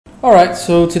All right,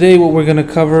 so today what we're going to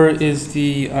cover is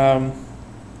the, it's going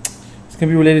to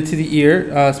be related to the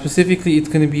ear. Specifically, it's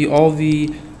going to be all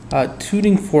the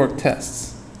tuning fork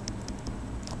tests.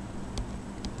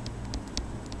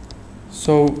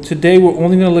 So today we're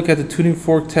only going to look at the tuning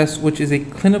fork test, which is a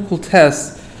clinical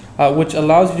test which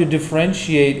allows you to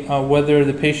differentiate whether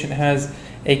the patient has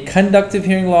a conductive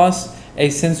hearing loss, a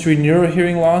sensorinueral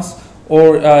hearing loss,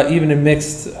 or even a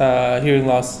mixed hearing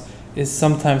loss is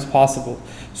sometimes possible.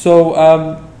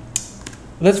 So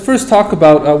let's first talk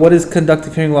about what is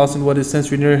conductive hearing loss and what is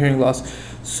sensorinueral hearing loss.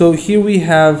 So here we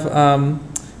have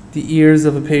the ears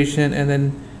of a patient, and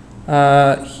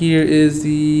then here is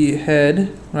the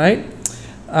head, right?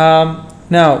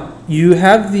 Now you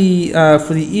have the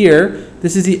for the ear,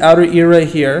 this is the outer ear right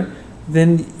here.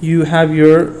 Then you have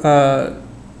your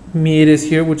meatus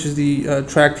here, which is the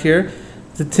tract here,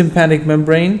 the tympanic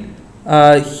membrane.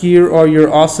 Here are your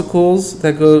ossicles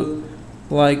that go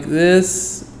like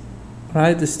this,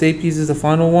 right? The stapes is the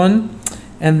final one,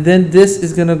 and then this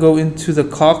is going to go into the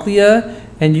cochlea,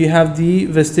 and you have the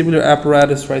vestibular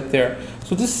apparatus right there.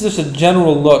 So this is just a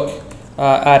general look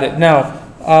at it.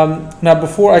 Now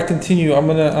before I continue, I'm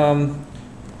gonna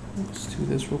let's do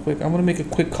this real quick. I'm gonna make a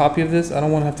quick copy of this. I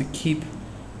don't want to have to keep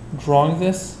drawing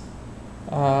this.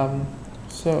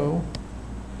 So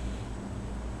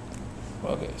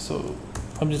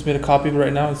I've just made a copy of it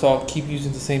right now, and so I'll keep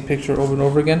using the same picture over and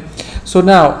over again. So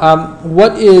now,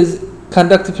 what is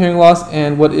conductive hearing loss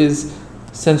and what is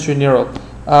sensorineural?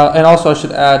 And also I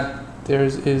should add, there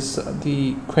is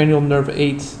the cranial nerve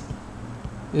 8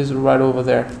 is right over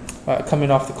there,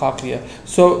 coming off the cochlea.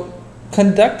 So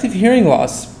conductive hearing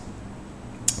loss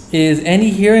is any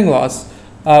hearing loss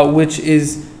which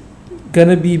is going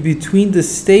to be between the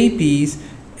stapes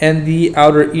and the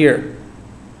outer ear.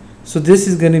 So this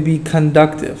is going to be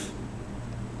conductive.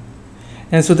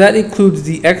 And so that includes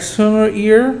the external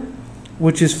ear,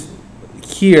 which is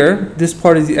here. This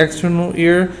part is the external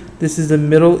ear, this is the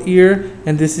middle ear,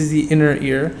 and this is the inner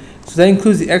ear. So that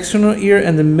includes the external ear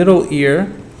and the middle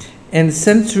ear. And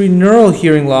sensorineural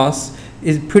hearing loss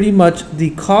is pretty much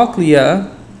the cochlea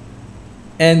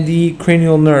and the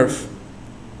cranial nerve.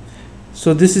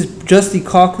 So this is just the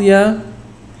cochlea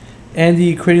and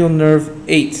the cranial nerve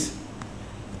 8.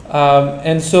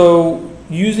 And so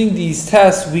using these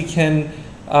tests, we can,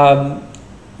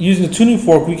 using the tuning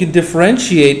fork, we can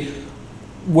differentiate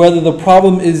whether the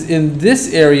problem is in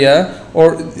this area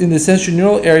or in the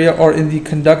sensorineural area or in the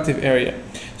conductive area.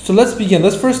 So let's begin.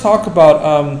 Let's first talk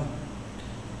about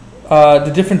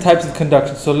the different types of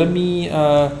conduction. So let me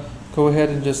go ahead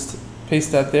and just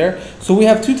paste that there. So we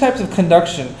have two types of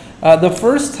conduction. The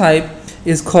first type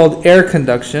is called air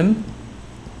conduction.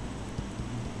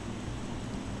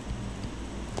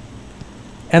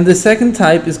 And the second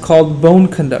type is called bone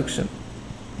conduction.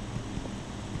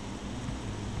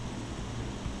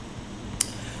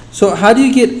 So how do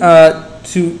you get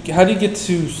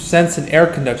to sense an air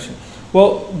conduction?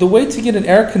 Well, the way to get an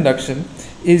air conduction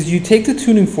is you take the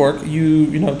tuning fork, you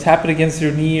tap it against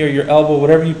your knee or your elbow,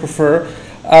 whatever you prefer,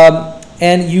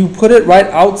 and you put it right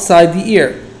outside the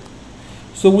ear.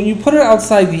 So when you put it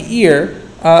outside the ear,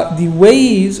 the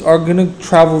waves are going to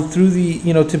travel through the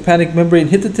tympanic membrane,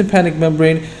 hit the tympanic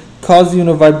membrane, cause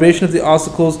vibration of the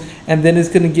ossicles, and then it's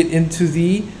going to get into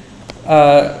the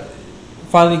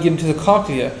finally get into the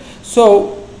cochlea.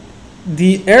 So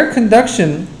the air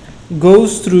conduction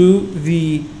goes through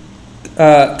the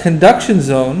conduction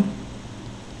zone,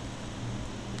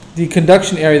 the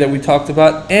conduction area that we talked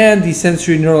about, and the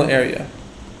sensorineural area.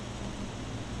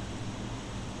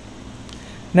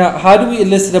 Now, how do we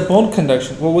elicit a bone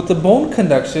conduction? Well, with the bone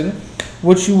conduction,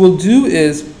 what you will do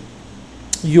is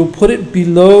you'll put it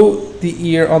below the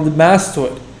ear on the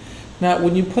mastoid. Now,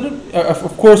 when you put it,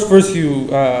 of course, first you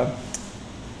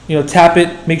tap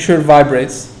it, make sure it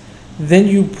vibrates. Then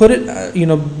you put it,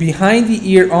 behind the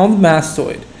ear on the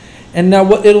mastoid. And now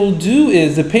what it'll do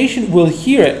is the patient will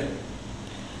hear it,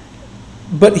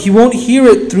 but he won't hear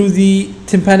it through the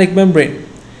tympanic membrane.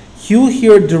 He'll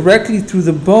hear it directly through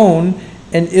the bone,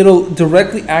 and it'll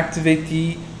directly activate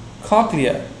the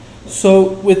cochlea. So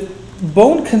with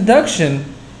bone conduction,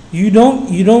 you don't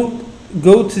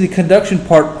go to the conduction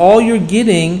part. All you're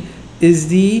getting is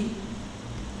the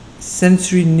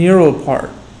sensorineural part.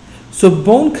 So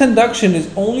bone conduction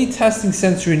is only testing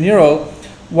sensorineural,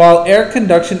 while air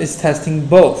conduction is testing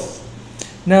both.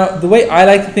 Now, the way I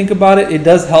like to think about it, it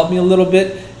does help me a little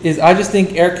bit, is I just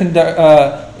think air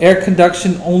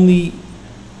conduction only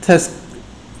tests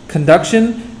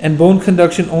conduction, and bone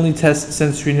conduction only tests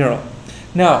sensorineural.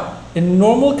 Now, in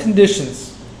normal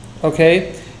conditions,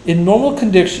 okay, in normal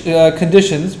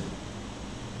conditions,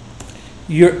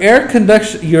 Your air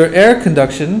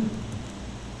conduction.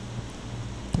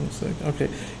 Okay,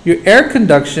 your air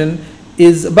conduction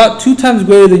is about 2 times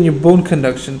greater than your bone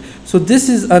conduction. So this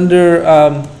is under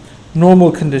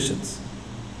normal conditions.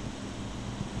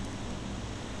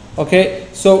 Okay,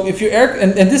 so if your air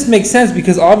and this makes sense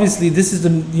because obviously this is the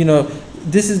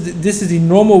this is the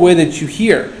normal way that you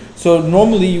hear. So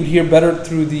normally you hear better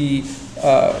through the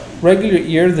regular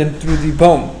ear than through the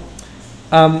bone.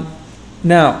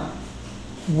 Now,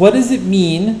 what does it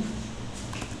mean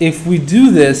if we do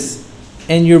this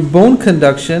and your bone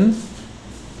conduction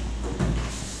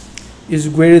is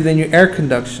greater than your air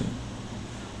conduction?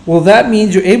 Well, that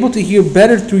means you're able to hear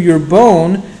better through your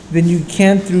bone than you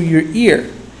can through your ear.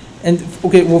 And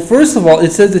okay, well, first of all,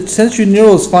 it says that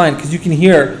sensorinueral is fine because you can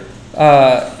hear,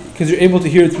 because you're able to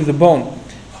hear it through the bone.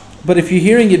 But if you're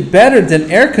hearing it better than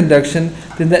air conduction,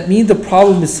 then that means the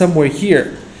problem is somewhere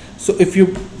here. So if your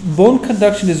bone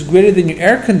conduction is greater than your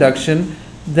air conduction,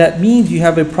 that means you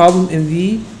have a problem in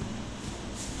the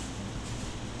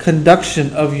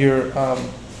conduction of your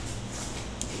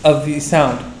of the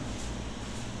sound.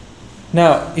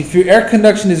 Now, if your air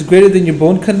conduction is greater than your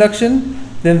bone conduction,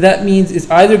 then that means it's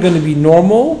either going to be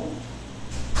normal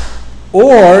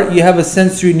or you have a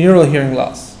sensorinueral hearing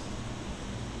loss.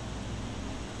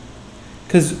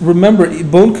 Because remember,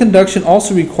 bone conduction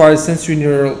also requires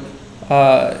sensorinueral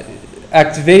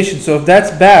activation. So if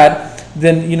that's bad,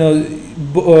 then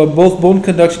both bone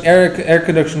conduction, air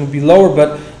conduction will be lower,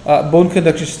 but bone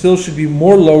conduction still should be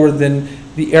more lower than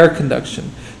the air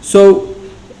conduction. So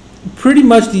pretty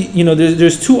much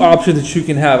there's 2 options that you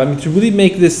can have. I mean, to really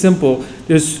make this simple,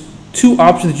 there's 2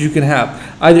 options that you can have.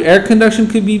 Either air conduction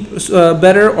could be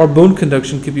better or bone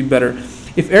conduction could be better.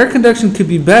 If air conduction could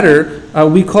be better,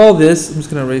 we call this, I'm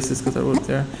just going to erase this because I wrote it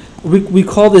there. We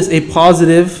call this a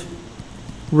positive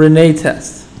Rinne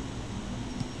test.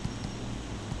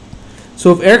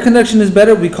 So if air conduction is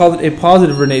better, we call it a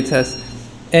positive Rinne test.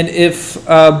 And if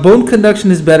bone conduction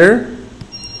is better,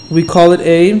 we call it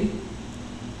a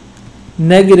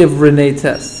negative Rinne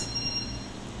test.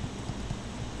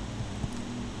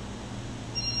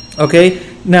 Okay,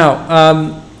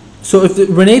 now, so if the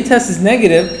Rinne test is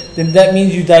negative, then that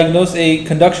means you diagnose a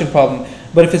conduction problem.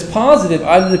 But if it's positive,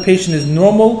 either the patient is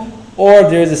normal or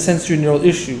there is a sensorinural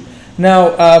issue.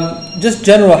 Now, just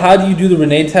general, how do you do the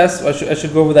Rinne test? I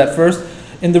should go over that first.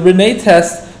 In the Rinne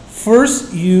test,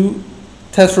 first you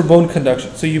test for bone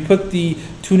conduction. So you put the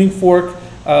tuning fork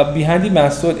behind the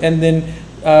mastoid, and then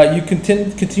you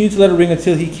continue to let it ring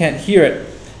until he can't hear it.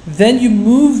 Then you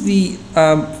move the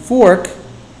fork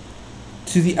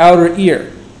to the outer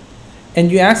ear,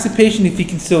 and you ask the patient if he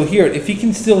can still hear it. If he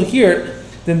can still hear it,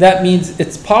 then that means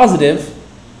it's positive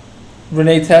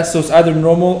Rinne test, so it's either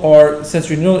normal or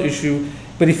sensorineural issue.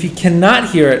 But if he cannot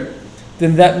hear it,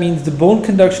 then that means the bone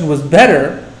conduction was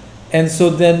better, and so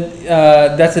then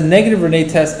that's a negative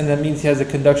Rinne test, and that means he has a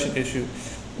conduction issue.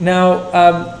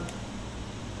 Now,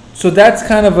 so that's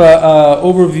kind of a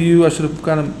overview, I should have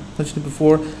kind of mentioned it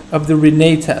before, of the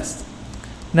Rinne test.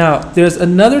 Now, there's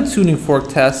another tuning fork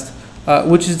test,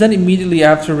 which is done immediately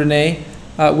after Rinne,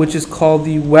 which is called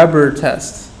the Weber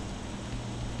test.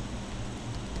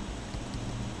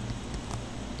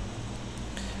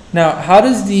 Now, how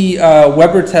does the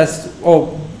Weber test,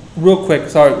 real quick,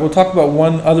 sorry, we'll talk about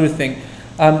one other thing.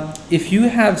 If you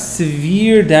have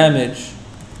severe damage,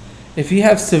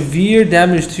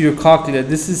 to your cochlea,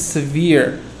 this is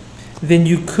severe, then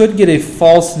you could get a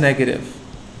false negative.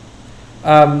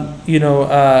 Bone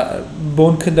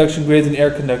conduction greater than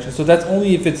air conduction. So that's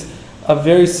only if it's a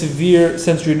very severe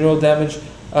sensorineural damage.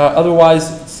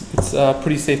 Otherwise, it's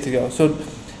pretty safe to go. So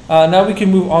now we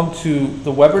can move on to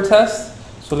the Weber test.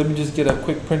 So let me just get a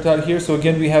quick printout here. So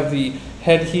again, we have the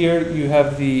head here. You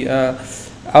have the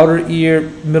outer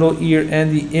ear, middle ear,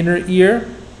 and the inner ear.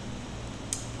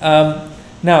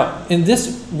 Now, in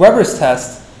this Weber's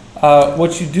test,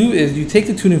 what you do is you take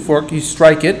the tuning fork, you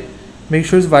strike it, make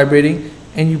sure it's vibrating,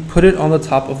 and you put it on the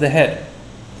top of the head.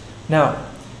 Now,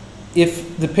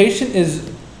 if the patient is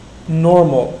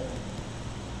normal,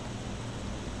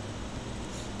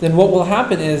 then what will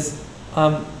happen is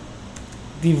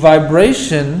the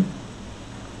vibration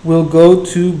will go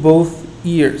to both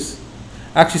ears.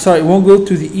 Actually, sorry, it won't go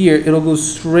to the ear, it'll go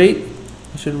straight,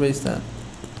 I should erase that.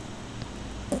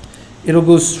 It'll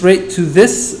go straight to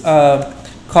this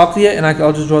cochlea, and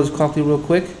I'll just draw this cochlea real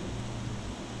quick.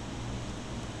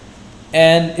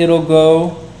 And it'll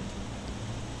go,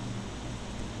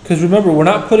 because remember, we're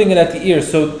not putting it at the ear,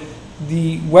 so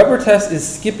the Weber test is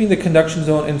skipping the conduction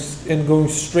zone and going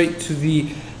straight to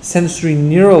the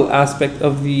sensorineural aspect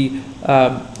of the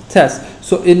test.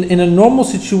 So in a normal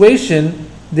situation,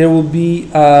 there will be,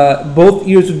 both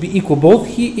ears would be equal.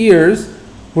 Both ears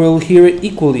will hear it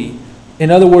equally. In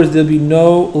other words, there'll be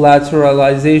no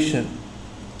lateralization.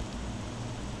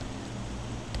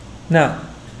 Now,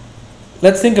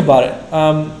 let's think about it.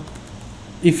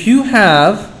 If you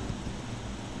have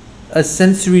a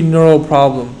sensorineural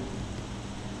problem,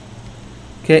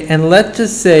 okay, and let's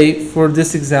just say for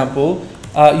this example,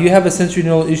 you have a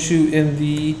sensorineural issue in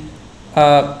the,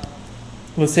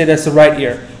 let's say that's the right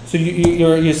ear. So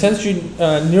your sensory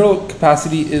neural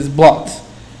capacity is blocked.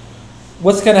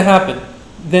 What's going to happen?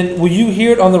 Then will you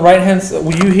hear it on the right hand side?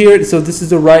 Will you hear it? So this is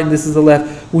the right and this is the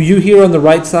left. Will you hear on the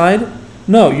right side?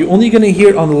 No, you're only going to hear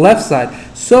it on the left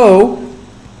side. So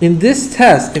in this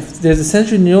test, if there's a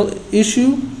sensory neural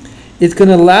issue, it's going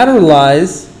to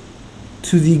lateralize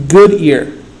to the good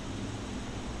ear.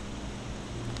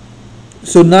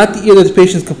 So not the ear that the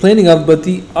patient is complaining of, but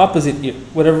the opposite ear,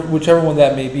 whichever one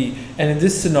that may be. And in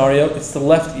this scenario, it's the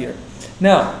left ear.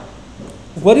 Now,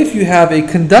 what if you have a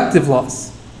conductive loss?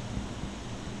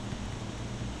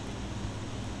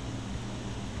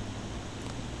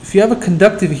 If you have a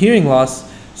conductive hearing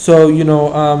loss, so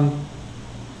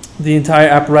the entire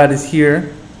apparatus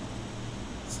here,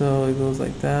 so it goes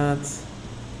like that.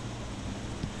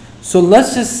 So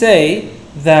let's just say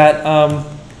that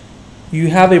you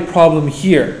have a problem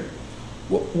here.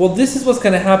 Well, this is what's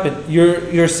going to happen.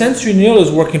 Your sensorineural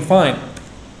is working fine,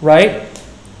 right?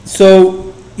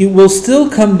 So it will still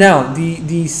come down.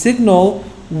 The signal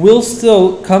will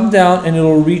still come down and it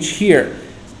will reach here.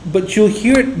 But you'll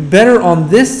hear it better on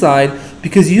this side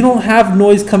because you don't have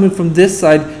noise coming from this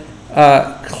side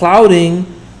clouding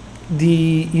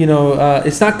the,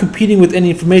 it's not competing with any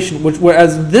information,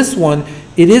 whereas this one,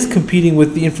 it is competing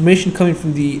with the information coming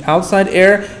from the outside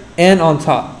air and on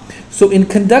top. So in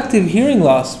conductive hearing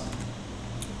loss,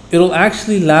 it'll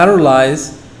actually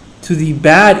lateralize to the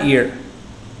bad ear.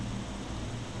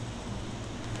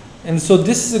 And so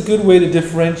this is a good way to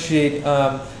differentiate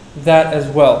that as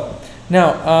well.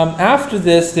 Now, after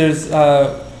this, there's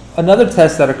another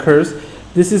test that occurs.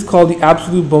 This is called the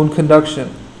absolute bone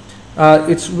conduction.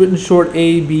 It's written short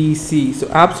ABC, so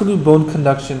absolute bone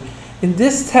conduction. In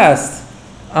this test,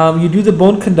 you do the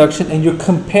bone conduction and you're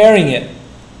comparing it.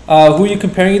 Who are you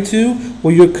comparing it to?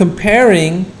 Well, you're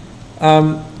comparing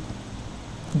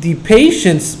the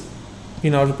patient's,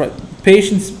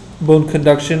 patient's bone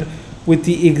conduction with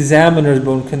the examiner's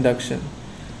bone conduction.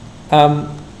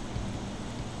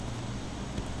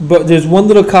 But there's one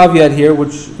little caveat here,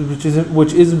 which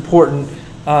is important,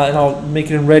 and I'll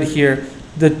make it in red here.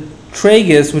 The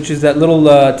tragus, which is that little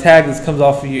tag that comes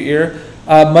off of your ear,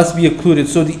 must be occluded.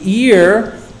 So the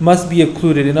ear must be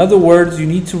occluded. In other words, you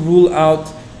need to rule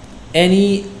out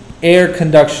any air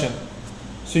conduction.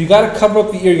 So you got to cover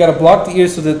up the ear. You got to block the ear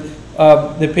so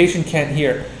that the patient can't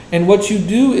hear. And what you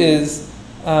do is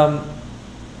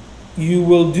you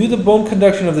will do the bone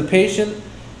conduction of the patient,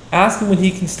 ask him when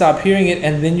he can stop hearing it,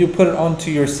 and then you put it onto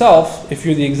yourself if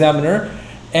you're the examiner,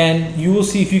 and you will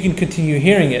see if you can continue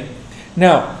hearing it.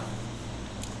 Now,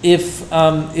 if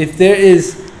there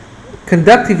is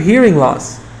conductive hearing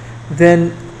loss,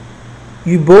 then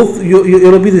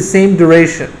it'll be the same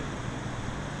duration.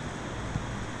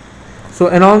 So,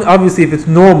 and obviously if it's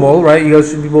normal, right, you guys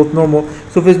should be both normal.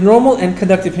 So if it's normal and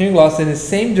conductive hearing loss, then it's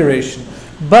same duration.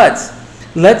 But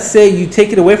let's say you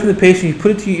take it away from the patient, you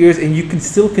put it to your ears, and you can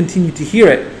still continue to hear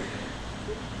it.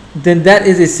 Then that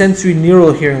is a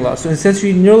sensorineural hearing loss. So in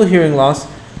sensorineural hearing loss,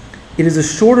 it is a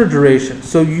shorter duration.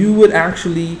 So you would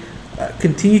actually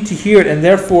continue to hear it, and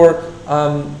therefore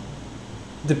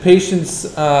the patient's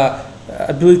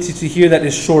ability to hear that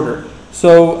is shorter.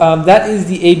 So that is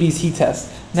the ABC test.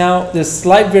 Now, the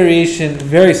slight variation,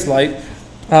 very slight,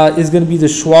 is going to be the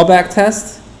Schwabach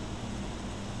test.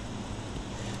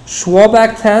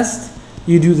 Schwabach test,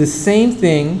 you do the same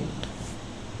thing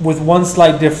with one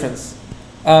slight difference.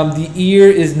 The ear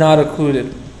is not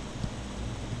occluded.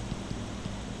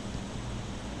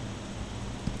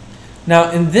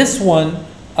 Now, in this one,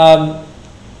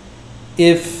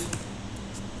 if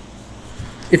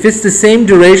it's the same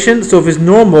duration, so if it's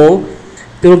normal,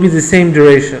 it'll be the same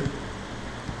duration.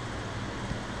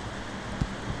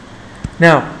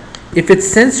 Now, if it's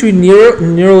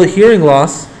sensorineural hearing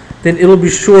loss, then it'll be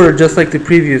shorter, just like the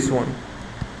previous one.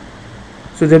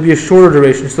 So there'll be a shorter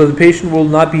duration, so the patient will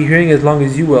not be hearing as long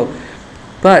as you will.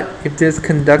 But if there's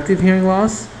conductive hearing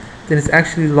loss, then it's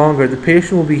actually longer. The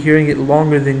patient will be hearing it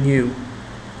longer than you.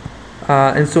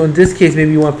 And so in this case,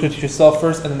 maybe you want to put it to yourself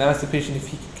first and then ask the patient if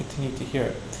he can continue to hear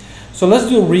it. So let's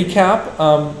do a recap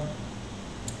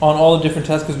on all the different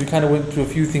tests, because we kind of went through a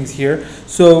few things here.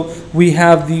 So we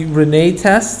have the Rinne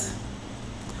test,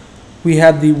 we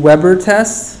had the Weber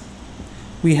test,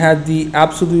 we had the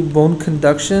absolute bone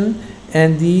conduction,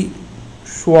 and the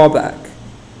Schwabach.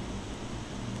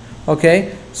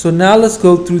 Okay, so now let's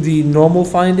go through the normal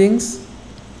findings,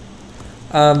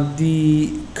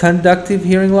 the conductive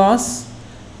hearing loss,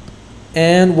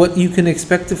 and what you can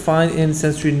expect to find in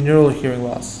sensorineural hearing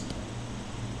loss.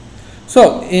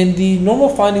 So in the normal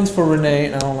findings for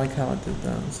Rinne, I don't like how I did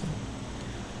that.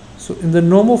 So in the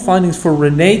normal findings for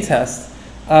Rinne test,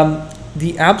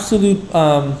 the absolute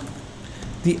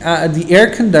the air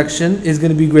conduction is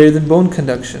going to be greater than bone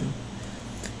conduction.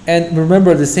 And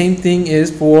remember, the same thing is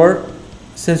for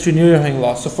sensorineural hearing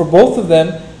loss. So for both of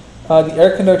them, the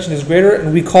air conduction is greater,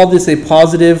 and we call this a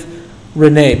positive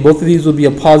Rinne. Both of these will be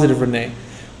a positive Rinne.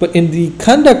 But in the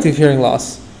conductive hearing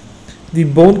loss, the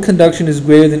bone conduction is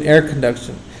greater than air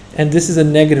conduction, and this is a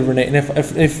negative Rinne. And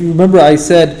if you remember, I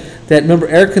said that, remember,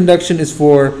 air conduction is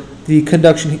for the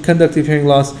conductive hearing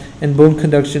loss, and bone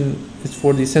conduction is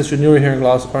for the sensorineural hearing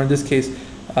loss, or in this case,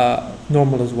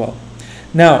 normal as well.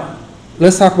 Now,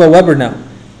 let's talk about Weber now.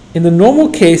 In the normal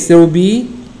case, there will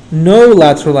be no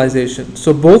lateralization,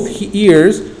 so both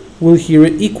ears will hear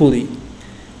it equally.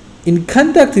 In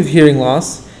conductive hearing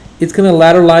loss, it's going to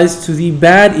lateralize to the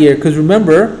bad ear, because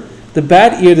remember, the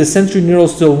bad ear, the sensorineural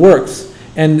still works,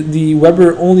 and the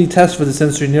Weber only tests for the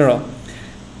sensorineural.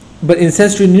 But in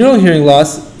sensorineural hearing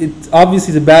loss,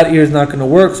 obviously the bad ear is not going to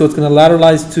work, so it's going to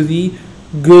lateralize to the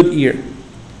good ear.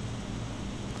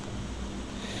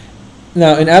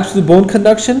 Now, in absolute bone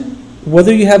conduction,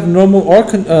 whether you have normal or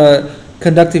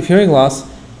conductive hearing loss,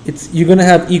 you're going to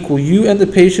have equal. You and the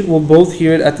patient will both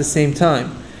hear it at the same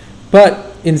time.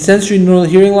 But in sensorineural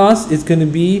hearing loss, it's going to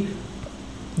be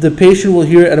the patient will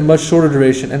hear it at a much shorter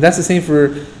duration. And that's the same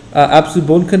for absolute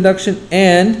bone conduction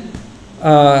and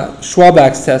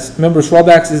Schwabach's test. Remember,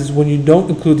 Schwabach's is when you don't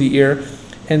include the ear,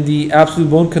 and the absolute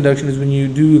bone conduction is when you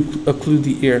do include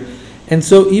the ear. And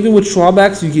so even with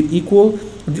Schwabach's, you get equal.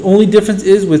 The only difference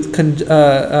is with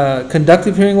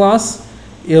conductive hearing loss,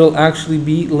 it'll actually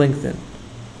be lengthened.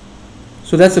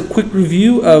 So that's a quick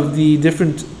review of the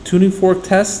different tuning fork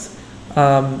tests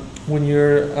when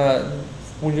you're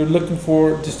looking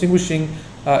for distinguishing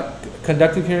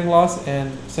conductive hearing loss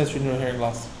and sensorineural hearing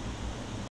loss.